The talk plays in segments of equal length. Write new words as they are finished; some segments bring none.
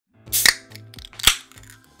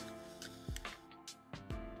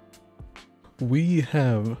we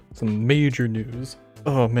have some major news.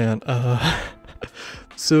 Oh man,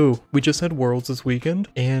 so we just had Worlds this weekend,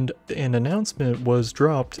 and an announcement was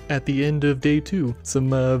dropped at the end of day 2. Some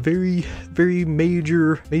very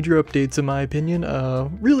major updates in my opinion.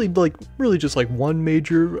 Really just like one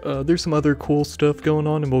major. There's some other cool stuff going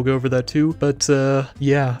on, and we'll go over that too. But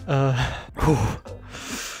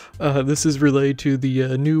this is related to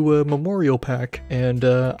the new memorial pack, and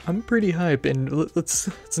I'm pretty hype. And let's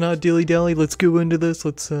not dilly-dally. Let's go into this.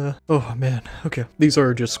 Oh man, okay. These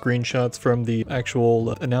are just screenshots from the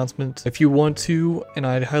actual announcement. If you want to, and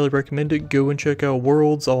I'd highly recommend it, go and check out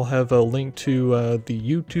Worlds. I'll have a link to the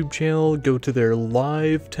YouTube channel. Go to their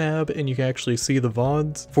live tab, and you can actually see the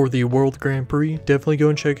VODs for the World Grand Prix. Definitely go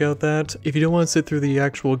and check out that. If you don't want to sit through the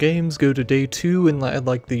actual games, go to day 2 and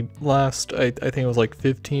like the last, I think it was like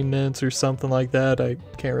 15 minutes or something like that. I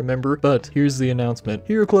can't remember, but here's the announcement.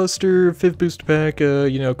 Hero Cluster, 5th booster pack,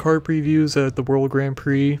 card previews at the World Grand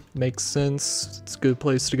Prix. Makes sense. It's a good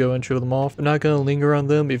place to go and show them off. I'm not gonna linger on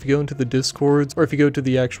them. If you go into the Discords, or if you go to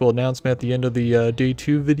the actual announcement at the end of the day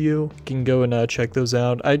 2 video, you can go and check those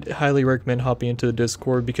out. I'd highly recommend hopping into the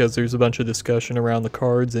Discord because there's a bunch of discussion around the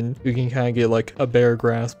cards, and you can kind of get like a better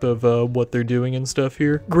grasp of what they're doing and stuff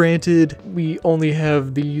here. Granted, we only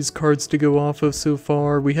have these cards to go off of so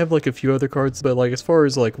far. We have like a few other cards, but like as far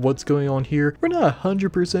as like what's going on here, we're not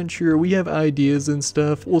 100% sure. We have ideas and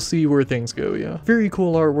stuff. We'll see where things go. Yeah, very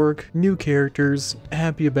cool artwork, new characters,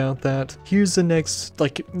 happy about that. Here's the next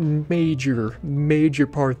like major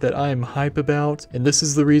part that I'm hype about, and this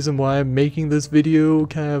is the reason why I'm making this video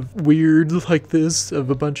kind of weird like this, of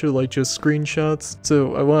a bunch of like just screenshots.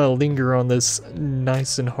 So I want to linger on this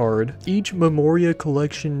nice and hard. Each Memoria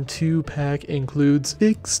Collection 2 pack includes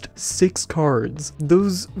fixed 6 cards.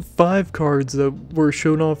 Those 5 cards that were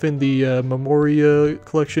shown off in the Memoria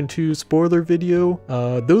Collection 2 spoiler video,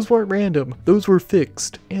 those weren't random, those were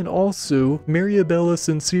fixed. And also, Mariabella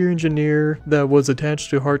Sincere Engineer that was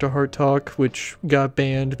attached to Heart to Heart Talk, which got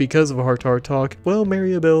banned because of Heart to Heart Talk. Well,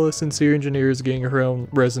 Mariabella Sincere Engineer is getting her own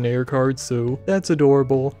Resonator card, so that's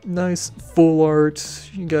adorable. Nice full art.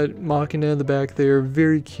 You got Machina in the back there.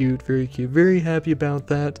 Very cute, very happy about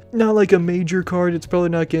that. Not like a major card, it's probably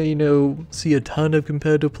not gonna, see a ton of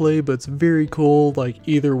competitive play, but it's very cool, like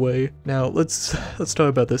either way. Now let's talk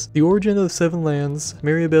about this. The Origin of the Seven Lands,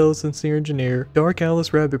 Mariabella Sincere Engineer, Dark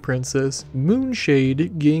Alice Rabbit Princess,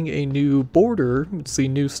 Moonshade getting a new border. It's the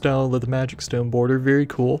new style of the Magic Stone border, very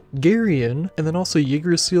cool. Garion, and then also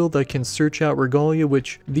Yggdrasil that can search out Regalia,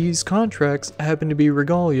 which these contracts happen to be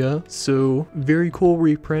Regalia, so very cool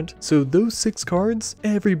reprint. So those 6 cards,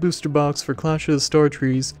 every booster box for Clash of the Star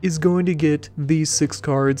Trees is going to get these 6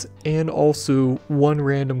 cards, and also one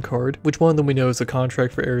random card, which one of them we know is a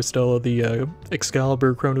contract for Aristella, the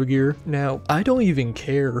Excalibur Chrono Gear. Now, I don't even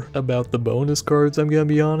care about the bonus cards, I'm gonna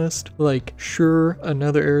be honest. Like, sure,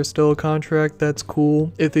 another Aristella contract, that's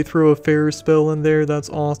cool. If they throw a Fair Spell in there, that's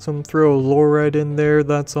awesome. Throw a Lorite in there,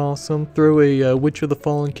 that's awesome. Throw a Witch of the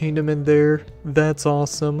Fallen Kingdom in there, that's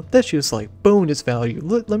awesome. That's just like bonus value.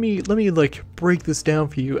 Let me like break this down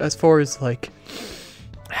for you as far as like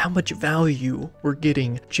how much value we're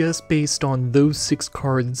getting just based on those 6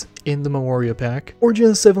 cards in the Memoria pack. Origin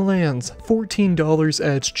of the Seven Lands, $14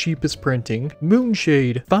 at its cheapest printing.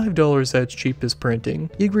 Moonshade, $5 at its cheapest printing.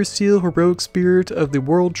 Yggdrasil, Heroic Spirit of the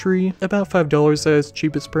World Tree, about $5 at its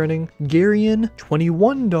cheapest printing. Garion,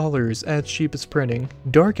 $21 at its cheapest printing.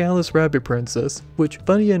 Dark Alice Rabbit Princess, which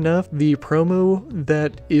funny enough, the promo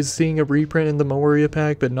that is seeing a reprint in the Memoria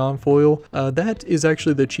pack but non-foil, that is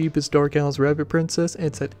actually the cheapest Dark Alice Rabbit Princess, and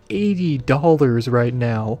it's at $80 right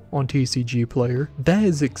now on TCG Player. That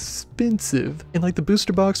is expensive. And like the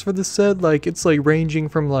booster box for the set, like it's like ranging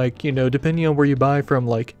from like, depending on where you buy, from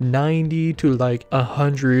like 90 to like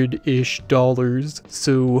 $100-ish.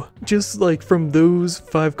 So just like from those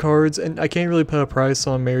 5 cards, and I can't really put a price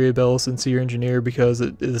on Mariabella Sincere Engineer because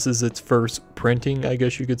this is its first printing, I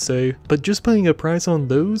guess you could say, but just putting a price on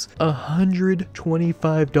those,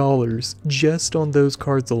 $125 just on those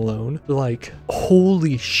cards alone. Like,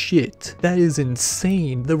 holy shit, that is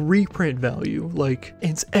insane. The reprint value, like,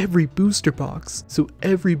 it's every booster box. So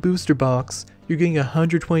every booster box, you're getting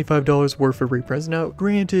 $125 worth of reprints. Now,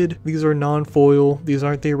 granted, these are non-foil, these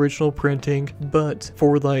aren't the original printing, but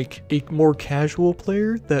for like a more casual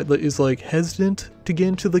player that is like hesitant to get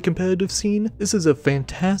into the competitive scene, this is a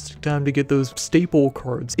fantastic time to get those staple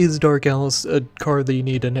cards. Is Dark Alice a card that you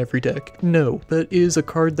need in every deck? No, but it is a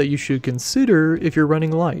card that you should consider if you're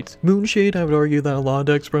running light. Moonshade, I would argue that a lot of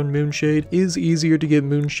decks run Moonshade. It is easier to get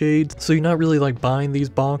Moonshade, so you're not really like buying these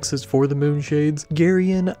boxes for the Moonshades.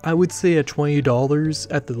 Garion, I would say a $20 $20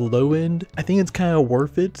 at the low end. I think it's kind of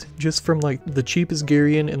worth it just from like the cheapest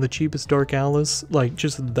Garion and the cheapest Dark Alice. Like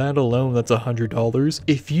just that alone, that's $100.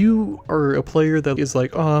 If you are a player that is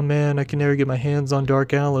like, oh man, I can never get my hands on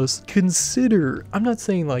Dark Alice, consider, I'm not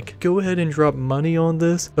saying like go ahead and drop money on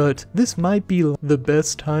this, but this might be the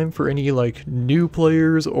best time for any like new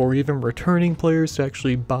players or even returning players to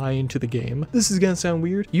actually buy into the game. This is gonna sound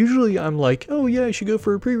weird. Usually I'm like, oh yeah, I should go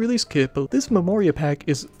for a pre-release kit, but this Memoria pack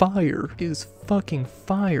is fire. It is fucking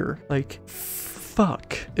fire. Like,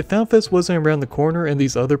 fuck. If FanFest wasn't around the corner and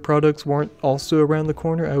these other products weren't also around the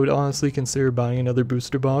corner, I would honestly consider buying another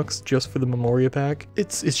booster box just for the Memoria pack.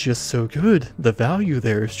 It's just so good. The value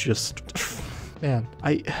there is just... Man,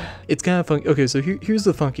 it's kind of funky. Okay, so here's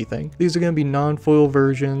the funky thing. These are going to be non-foil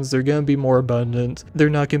versions. They're going to be more abundant. They're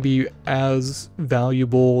not going to be as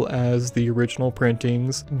valuable as the original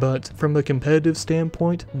printings, but from a competitive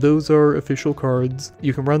standpoint, those are official cards.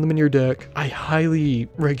 You can run them in your deck. I highly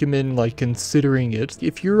recommend like considering it.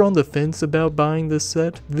 If you're on the fence about buying this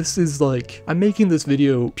set, this is like, I'm making this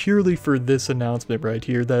video purely for this announcement right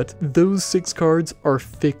here that those 6 cards are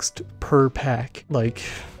fixed per pack. Like,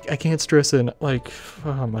 I can't stress it, like,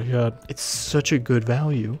 oh my god, it's such a good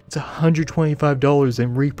value. It's $125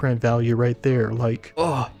 in reprint value right there. Like,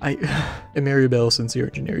 oh, and Maribel, sincere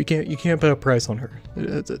engineer, you can't put a price on her.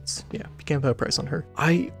 Yeah, you can't put a price on her.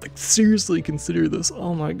 I like seriously consider this.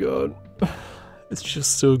 Oh my god. It's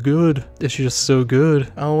just so good. It's just so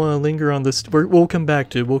good. I don't want to linger on this. We'll come back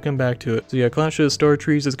to it. So yeah, Clash of the Star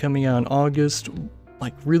Trees is coming out in August.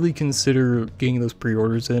 Like, really consider getting those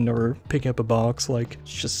pre-orders in or picking up a box. Like,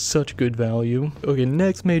 it's just such good value. Okay,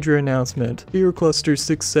 next major announcement. Hero Cluster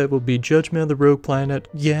 6 set will be Judgment of the Rogue Planet.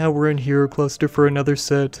 Yeah, we're in Hero Cluster for another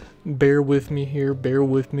set. Bear with me here, bear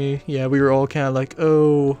with me. Yeah, we were all kind of like,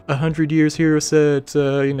 oh, 100 years hero set,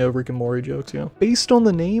 you know, Rick and Morty jokes, you know. Based on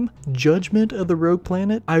the name, Judgment of the Rogue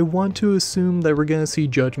Planet, I want to assume that we're gonna see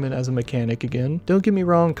Judgment as a mechanic again. Don't get me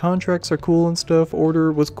wrong, contracts are cool and stuff,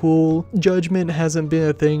 Order was cool. Judgment hasn't been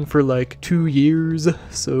a thing for like 2 years,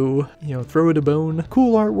 so, you know, throw it a bone.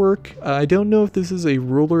 Cool artwork. I don't know if this is a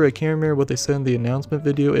ruler, I can't remember what they said in the announcement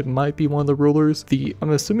video. It might be one of the rulers.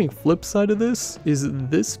 I'm assuming flip side of this is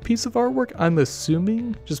this piece of artwork, I'm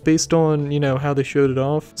assuming, just based on, you know, how they showed it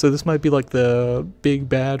off. So this might be like the big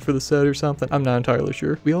bad for the set or something. I'm not entirely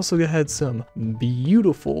sure. We also had some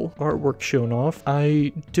beautiful artwork shown off.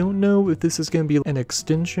 I don't know if this is going to be an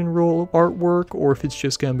extension roll artwork or if it's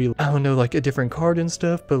just going to be, I don't know, like a different card and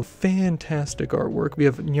stuff, but fantastic artwork. We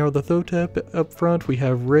have Nyarlathotep up front, we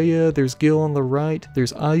have Rhea, there's Gil on the right,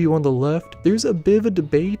 there's Ayu on the left. There's a bit of a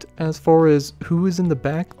debate as far as who is in the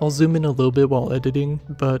back. I'll zoom in a little bit while editing,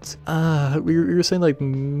 but we were saying like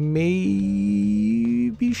maybe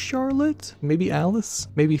Charlotte, maybe Alice,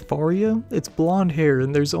 maybe Faria. It's blonde hair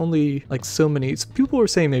and there's only like so many. People are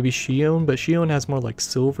saying maybe Shion, but Shion has more like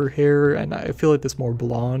silver hair and I feel like it's more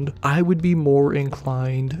blonde. I would be more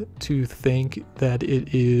inclined to think that it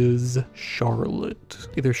is Charlotte.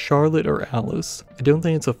 Either Charlotte or Alice. I don't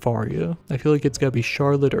think it's a Faria. I feel like it's gotta be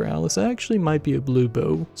Charlotte or Alice. It actually might be a blue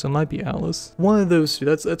bow, so it might be Alice. One of those two.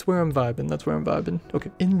 That's where I'm vibing. That's where I'm vibing. Okay.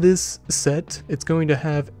 In this set, it's going to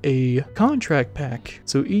have a contract pack.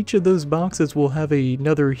 So each of those boxes will have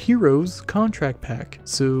another Heroes contract pack.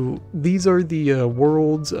 So these are the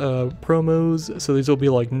Worlds promos. So these will be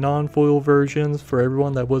like non-foil versions for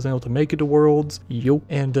everyone that wasn't able to make it to Worlds. Yup.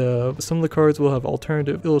 And some of the cards will have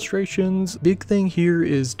alternative illustrations. Big thing here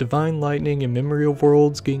is Divine Lightning and Memory of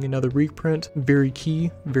Worlds getting another reprint. Very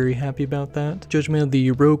key. Very happy about that. Judgment of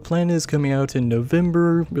the Rogue Planet is coming out in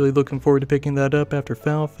November. Really looking forward to picking that up after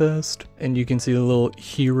FalFest. And you can see the little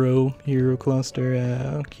hero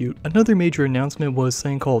cluster. Cute. Another major announcement was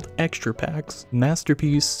something called Extra Packs.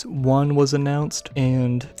 Masterpiece 1 was announced,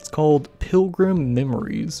 and it's called Pilgrim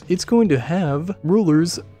Memories. It's going to have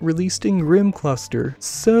rulers released in Grim Cluster.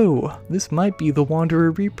 So this might be the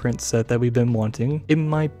Wanderer reprint set that we've been wanting. It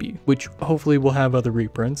might be, which hopefully will have other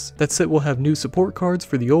reprints. That set will have new support cards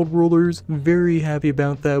for the old rulers. Very happy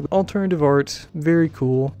about that. Alternative art, very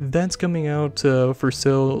cool. That's coming out for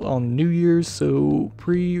sale on New Year's, so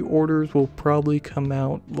pre-orders will probably come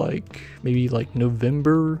out like maybe like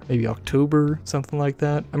November, maybe October, something like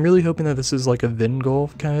that. I'm really hoping that this is like a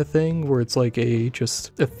Vengolf kind of thing where it's like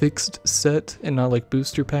just a fixed set and not like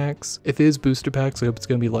booster packs. If it is booster packs, I hope it's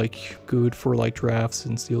gonna be like good for like drafts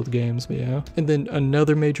and sealed games, but yeah. And then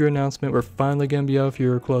another major announcement, we're finally gonna be off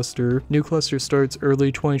Hero Cluster. New cluster starts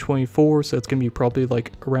early 2024, so it's gonna be probably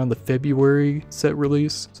like around the February set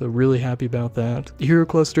release, so really happy about that. The Hero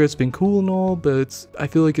Cluster has been cool cool and all, but I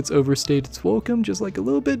feel like it's overstayed its welcome. Just like a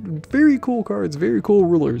little bit, very cool cards, very cool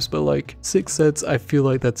rulers, but like 6 sets, I feel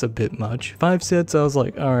like that's a bit much. 5 sets, I was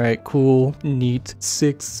like, all right, cool, neat.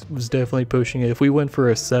 6 was definitely pushing it. If we went for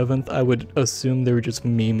a 7th, I would assume they were just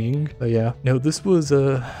memeing. But yeah, no, this was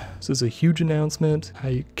a huge announcement.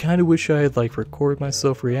 I kind of wish I had like recorded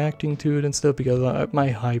myself reacting to it and stuff, because my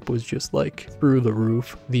hype was just like through the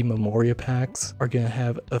roof. The Memoria packs are gonna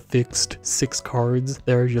have a fixed 6 cards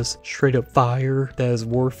that are just straight up fire, that is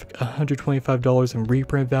worth $125 in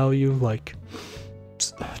reprint value. Like,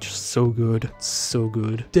 just so good, so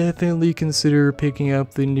good. Definitely consider picking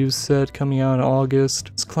up the new set coming out in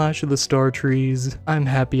August. It's Clash of the Star Trees. I'm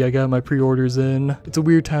happy I got my pre-orders in. It's a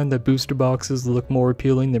weird time that booster boxes look more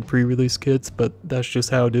appealing than pre-release kits, but that's just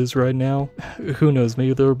how it is right now. Who knows,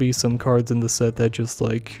 maybe there'll be some cards in the set that just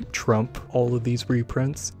like trump all of these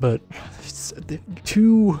reprints, but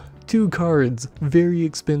two cards, very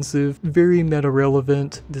expensive, very meta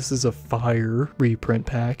relevant. This is a fire reprint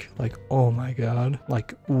pack. Like, oh my god,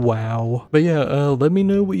 like, wow. But yeah, let me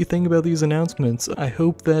know what you think about these announcements. I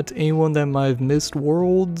hope that anyone that might have missed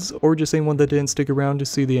Worlds, or just anyone that didn't stick around to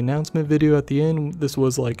see the announcement video at the end, this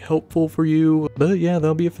was like helpful for you. But yeah,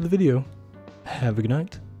 that'll be it for the video. Have a good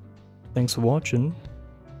night. Thanks for watching.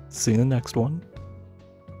 See you in the next one.